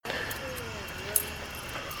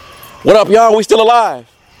What up, y'all? We still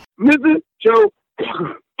alive. Mr. Joe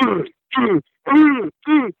Bucker. Mr.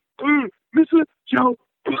 Joe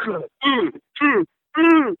Bucker.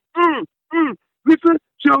 Mr.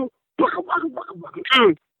 Joe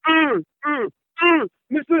Bucker.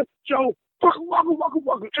 Mr. Joe Bucker.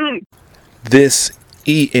 This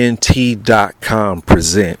ENT.com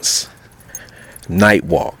presents Night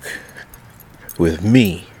Walk with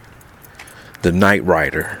me, the Night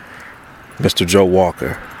Rider, Mr. Joe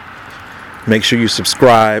Walker. Make sure you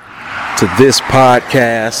subscribe to this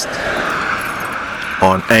podcast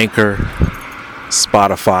on Anchor,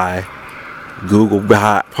 Spotify, Google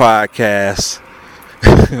Podcasts,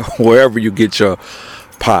 wherever you get your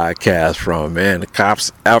podcast from, man. The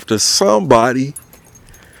cops after somebody.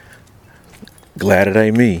 Glad it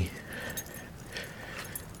ain't me.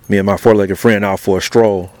 Me and my four-legged friend out for a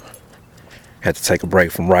stroll. Had to take a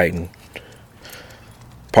break from writing.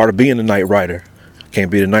 Part of being a night writer. Can't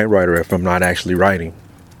be the night writer if I'm not actually writing.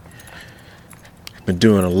 Been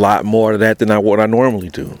doing a lot more of that than what I normally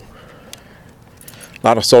do. A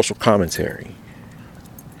lot of social commentary.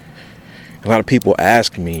 A lot of people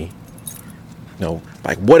ask me,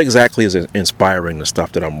 like, what exactly is inspiring the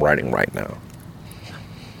stuff that I'm writing right now?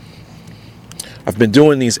 I've been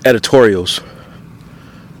doing these editorials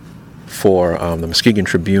for the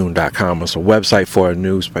MuskegonTribune.com. It's a website for a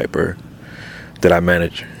newspaper that I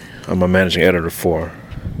manage. I'm a managing editor for.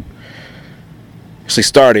 Actually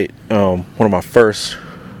started one of my first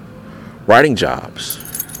writing jobs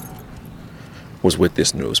was with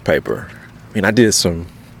this newspaper. I mean, I did some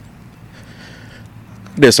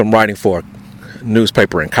writing for a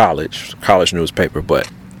newspaper in college newspaper, but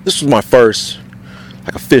this was my first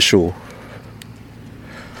like official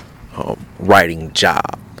writing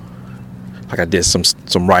job. Like I did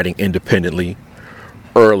some writing independently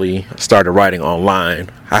early. I started writing online.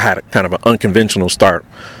 I had a kind of an unconventional start.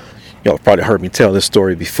 Y'all probably heard me tell this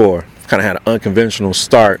story before. Kind of had an unconventional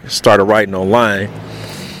start. Started writing online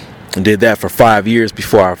and did that for 5 years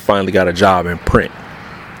before I finally got a job in print.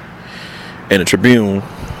 And the Tribune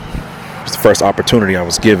was the first opportunity I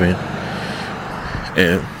was given.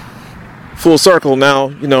 And full circle now,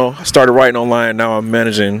 I started writing online. Now I'm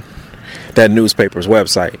managing that newspaper's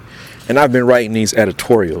website. And I've been writing these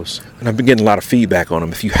editorials, and I've been getting a lot of feedback on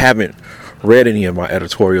them. If you haven't read any of my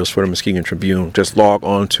editorials for the Muskegon Tribune, just log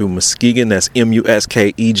on to Muskegon, that's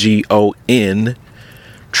Muskegon,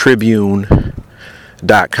 Tribune.com,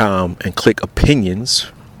 and click opinions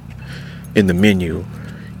in the menu,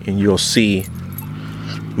 and you'll see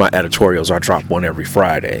my editorials. I drop one every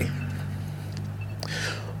Friday.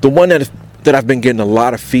 The one that I've been getting a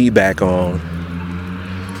lot of feedback on,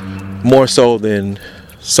 more so than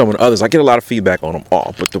some of the others. I get a lot of feedback on them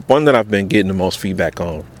all, but the one that I've been getting the most feedback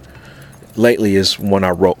on lately is one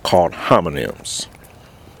I wrote called Homonyms.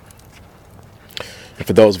 And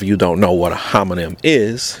for those of you who don't know what a homonym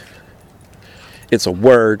is, it's a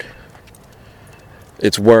word.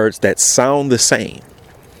 It's words that sound the same,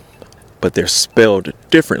 but they're spelled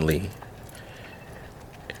differently,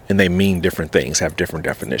 and they mean different things, have different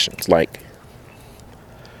definitions, like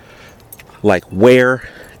where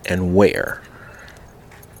and where.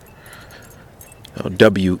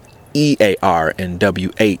 W-E-A-R and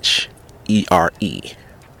W-H-E-R-E.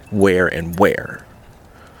 Where and where.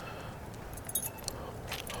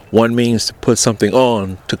 One means to put something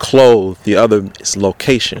on, to clothe. The other is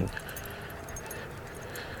location,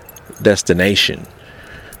 destination.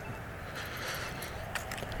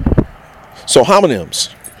 So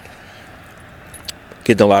homonyms.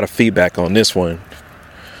 Getting a lot of feedback on this one.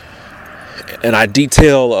 And I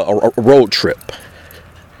detail a road trip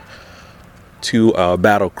to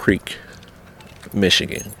Battle Creek,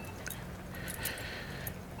 Michigan.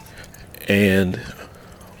 And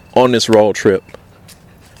on this road trip,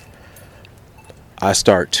 I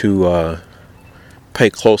start to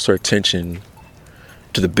pay closer attention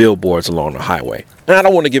to the billboards along the highway. And I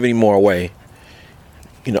don't want to give any more away.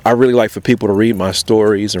 I really like for people to read my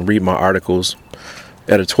stories and read my articles,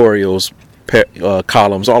 editorials,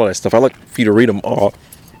 columns, all of that stuff. I like for you to read them all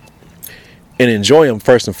and enjoy them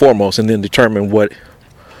first and foremost, and then determine what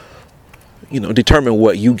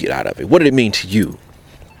you get out of it. What did it mean to you?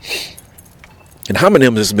 And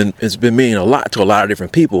homonyms has been meaning a lot to a lot of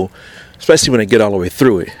different people, especially when they get all the way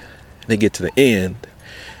through it. They get to the end,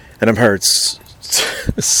 and I've heard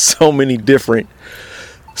so many different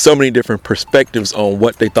perspectives on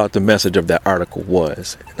what they thought the message of that article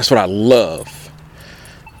was. That's what I love.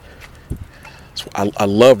 I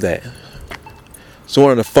love that. So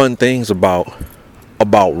one of the fun things about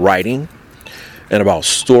writing and about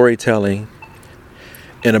storytelling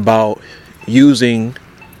and about using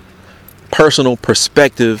personal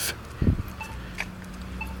perspective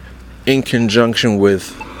in conjunction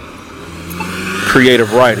with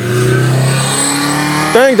creative writing.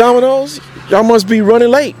 Dang, Domino's, y'all must be running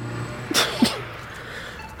late.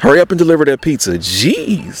 Hurry up and deliver that pizza.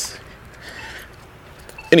 Jeez.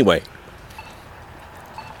 Anyway,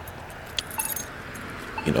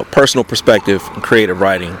 personal perspective and creative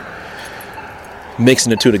writing, mixing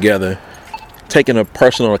the two together, taking a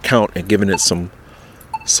personal account and giving it some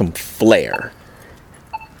flair.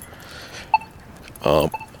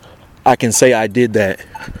 I can say I did that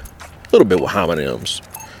a little bit with homonyms.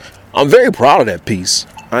 I'm very proud of that piece.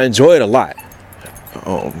 I enjoy it a lot.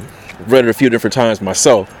 Read it a few different times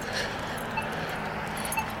myself.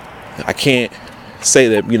 I can't say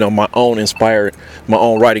that my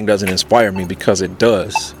own writing doesn't inspire me, because it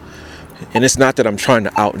does. And it's not that I'm trying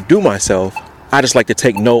to outdo myself. I just like to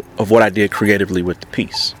take note of what I did creatively with the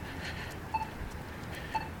piece.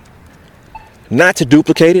 Not to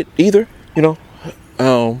duplicate it either, not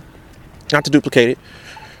to duplicate it,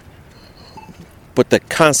 but the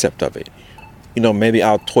concept of it. Maybe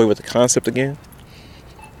I'll toy with the concept again,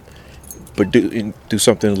 but do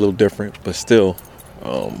something a little different, but still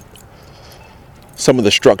some of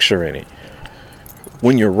the structure in it.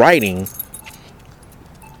 When you're writing,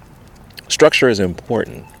 structure is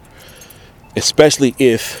important, especially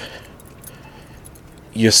if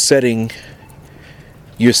you're setting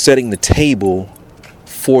the table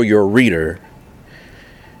for your reader,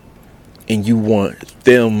 and you want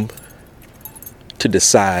them to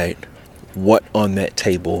decide what on that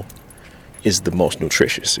table is the most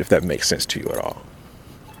nutritious, if that makes sense to you at all.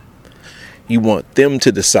 You want them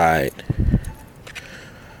to decide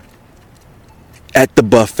at the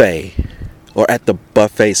buffet, or at the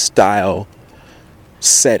buffet style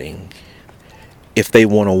setting, if they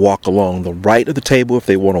want to walk along the right of the table, if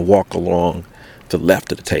they want to walk along the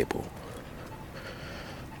left of the table.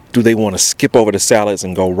 Do they want to skip over the salads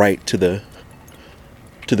and go right to the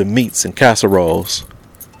meats and casseroles?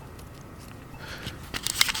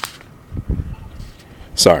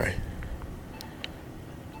 Sorry.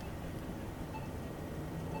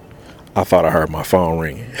 I thought I heard my phone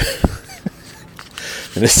ringing.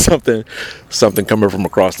 And it's something coming from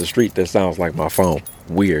across the street that sounds like my phone.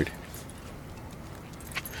 Weird.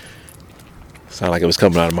 Sound like it was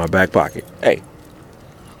coming out of my back pocket. Hey.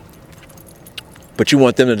 But you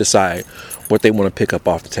want them to decide what they want to pick up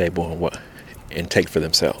off the table and take for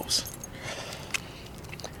themselves.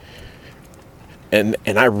 And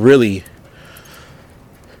I really,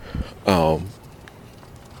 my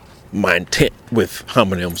intent with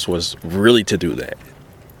homonyms was really to do that.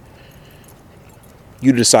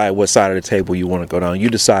 You decide what side of the table you want to go down. You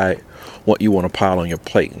decide what you want to pile on your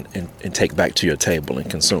plate and take back to your table and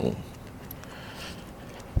consume.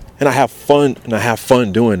 And I have fun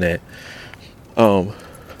doing that.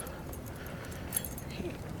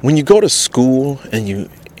 When you go to school and you're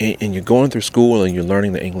going through school and you're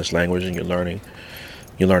learning the English language and you're learning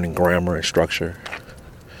grammar and structure,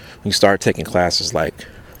 when you start taking classes like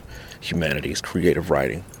humanities, creative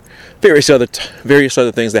writing, various other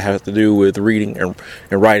things that have to do with reading and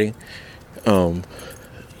writing,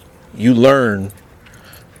 you learn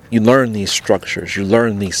these structures, you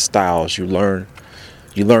learn these styles, you learn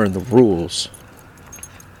the rules.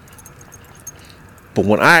 But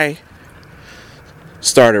when I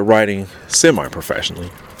started writing semi-professionally,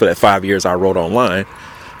 for that 5 years I wrote online,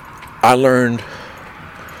 I learned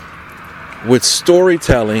with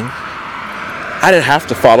storytelling, I didn't have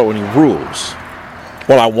to follow any rules.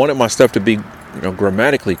 Well, I wanted my stuff to be,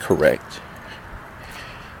 grammatically correct.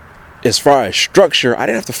 As far as structure, I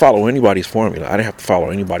didn't have to follow anybody's formula. I didn't have to follow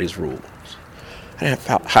anybody's rules. I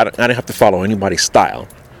didn't have to follow anybody's style.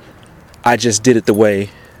 I just did it the way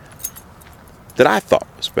that I thought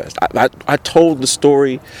was best. I told the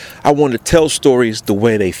story. I wanted to tell stories the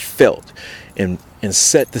way they felt, and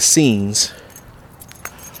set the scenes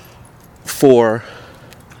for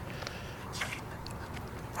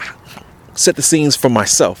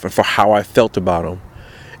myself and for how I felt about them.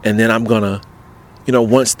 And then I'm gonna,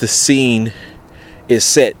 once the scene is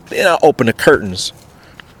set, then I'll open the curtains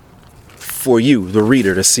for you, the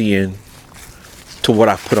reader, to see into what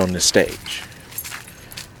I put on this stage.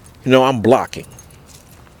 I'm blocking.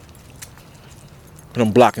 And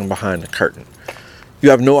I'm blocking behind the curtain.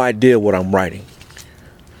 You have no idea what I'm writing.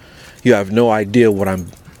 You have no idea what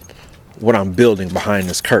I'm building behind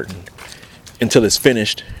this curtain until it's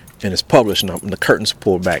finished and it's published and the curtain's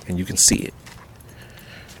pulled back and you can see it.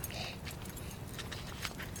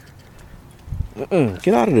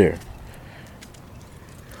 Get out of there.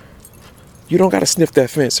 You don't got to sniff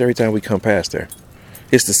that fence every time we come past there.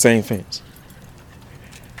 It's the same fence.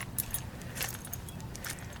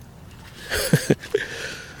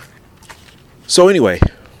 So anyway,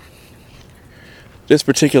 this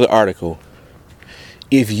particular article,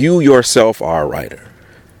 if you yourself are a writer,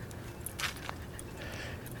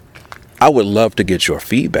 I would love to get your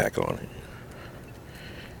feedback on it.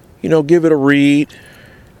 You know, give it a read.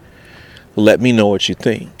 Let me know what you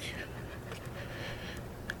think.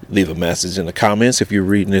 Leave a message in the comments if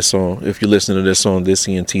you're if you're listening to this on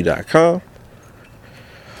thisent.com,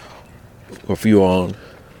 or if you're on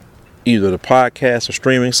either the podcast or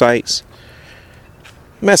streaming sites.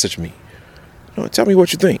 Message me. You know, tell me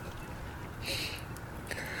what you think.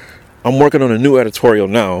 I'm working on a new editorial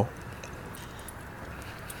now.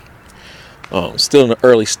 Still in the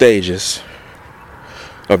early stages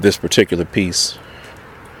of this particular piece.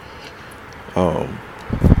 And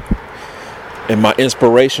my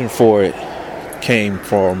inspiration for it came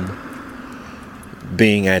from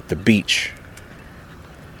being at the beach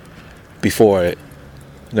before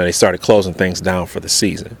they started closing things down for the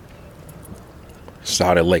season.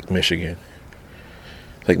 Started at Lake Michigan.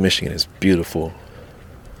 Lake Michigan is beautiful.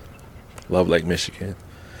 Love Lake Michigan.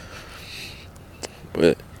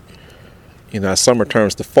 But, as summer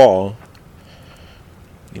turns to fall,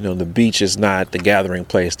 the beach is not the gathering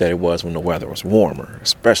place that it was when the weather was warmer,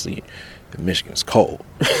 especially in Michigan. It's cold.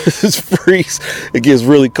 It's freeze. It gets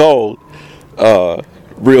really cold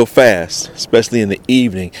real fast, especially in the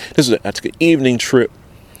evening. I took an evening trip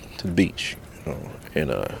to the beach,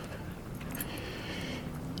 and it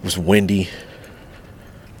was windy.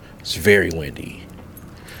 It's very windy.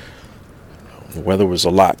 The weather was a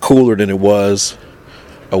lot cooler than it was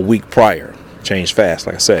a week prior. Changed fast,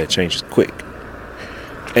 like I said, it changes quick.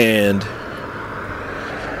 And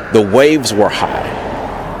the waves were high.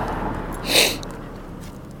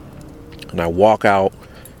 And I walk out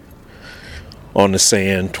on the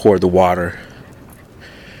sand toward the water.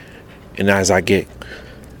 And as I get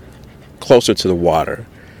closer to the water,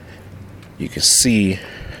 you can see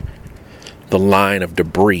the line of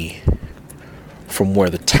debris from where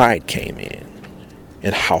the tide came in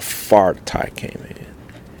and how far the tide came in.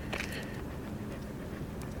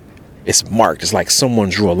 It's marked. It's like someone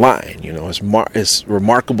drew a line, It's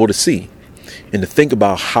remarkable to see and to think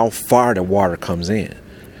about how far the water comes in.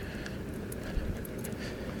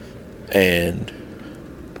 And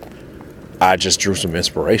I just drew some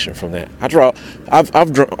inspiration from that.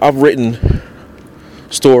 I've written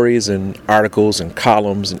stories and articles and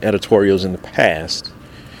columns and editorials in the past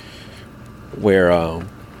where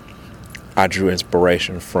I drew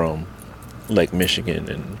inspiration from Lake Michigan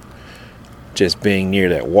and just being near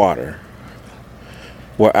that water.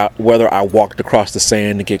 Whether I walked across the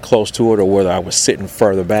sand to get close to it or whether I was sitting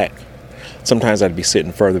further back. Sometimes I'd be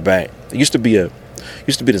sitting further back. There used to be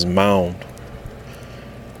this mound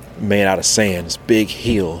made out of sand, this big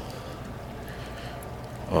hill.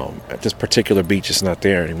 At this particular beach, it's not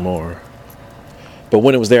there anymore. But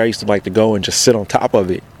when it was there, I used to like to go and just sit on top of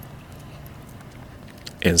it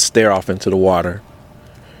and stare off into the water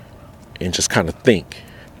and just kind of think.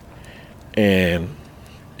 And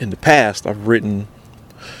in the past, I wrote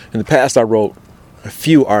a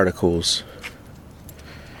few articles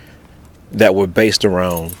that were based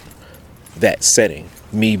around that setting,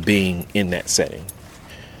 me being in that setting.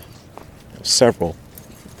 Several,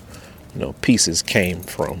 pieces came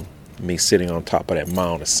from me sitting on top of that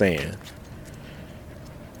mound of sand,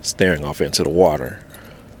 staring off into the water.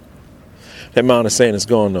 That mound of sand is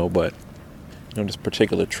gone though, but this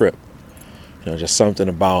particular trip, just something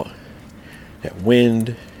about that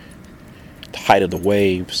wind, the height of the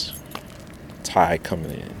waves, tide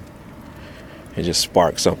coming in. It just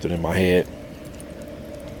sparked something in my head.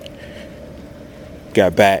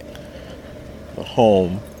 Got back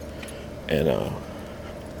home and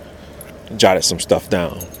jotted some stuff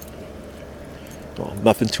down. Well,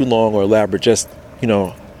 nothing too long or elaborate, just,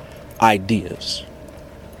 ideas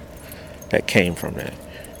that came from that.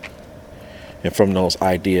 And from those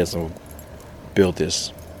ideas, I'll build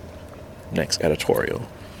this next editorial.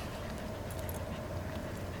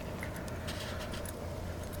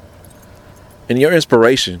 And your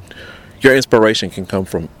inspiration can come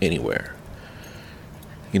from anywhere.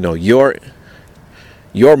 Your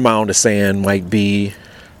mound of sand might be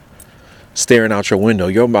staring out your window.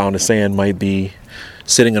 Your mound of sand might be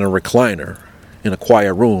sitting in a recliner in a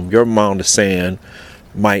quiet room. Your mound of sand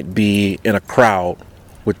might be in a crowd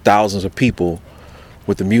with thousands of people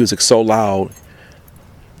with the music so loud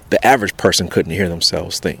the average person couldn't hear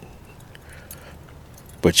themselves think.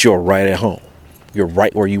 But you're right at home. You're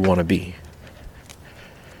right where you want to be.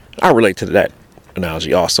 I relate to that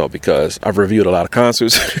analogy also because I've reviewed a lot of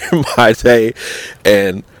concerts in my day,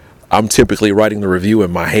 and I'm typically writing the review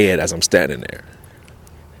in my head as I'm standing there.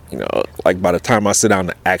 like by the time I sit down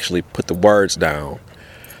to actually put the words down,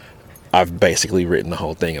 I've basically written the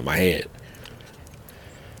whole thing in my head.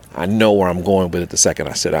 I know where I'm going with it the second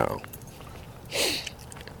I sit down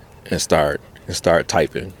and start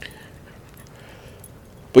typing.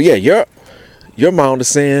 But yeah, your mound of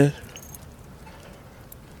sand,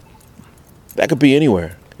 that could be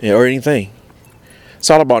anywhere or anything. It's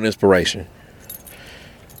all about inspiration.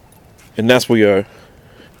 And that's where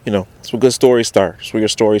that's where good stories start. That's where your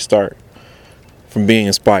stories start, from being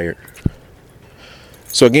inspired.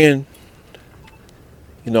 So again,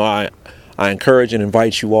 I encourage and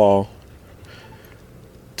invite you all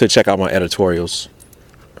to check out my editorials.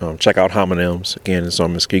 Check out Homonyms. Again, it's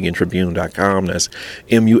on MuskegonTribune.com. That's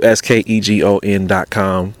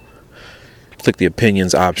MUSKEGON.com. Click the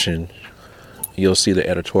opinions option. You'll see the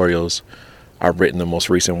editorials. I've written the most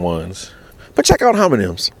recent ones. But check out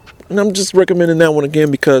Homonyms. And I'm just recommending that one again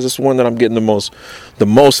because it's one that I'm getting the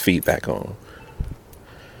most feedback on.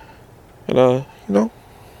 And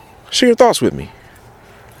share your thoughts with me.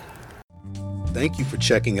 Thank you for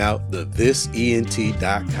checking out the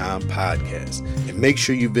ThisENT.com podcast. And make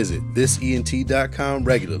sure you visit ThisENT.com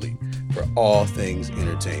regularly for all things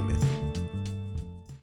entertainment.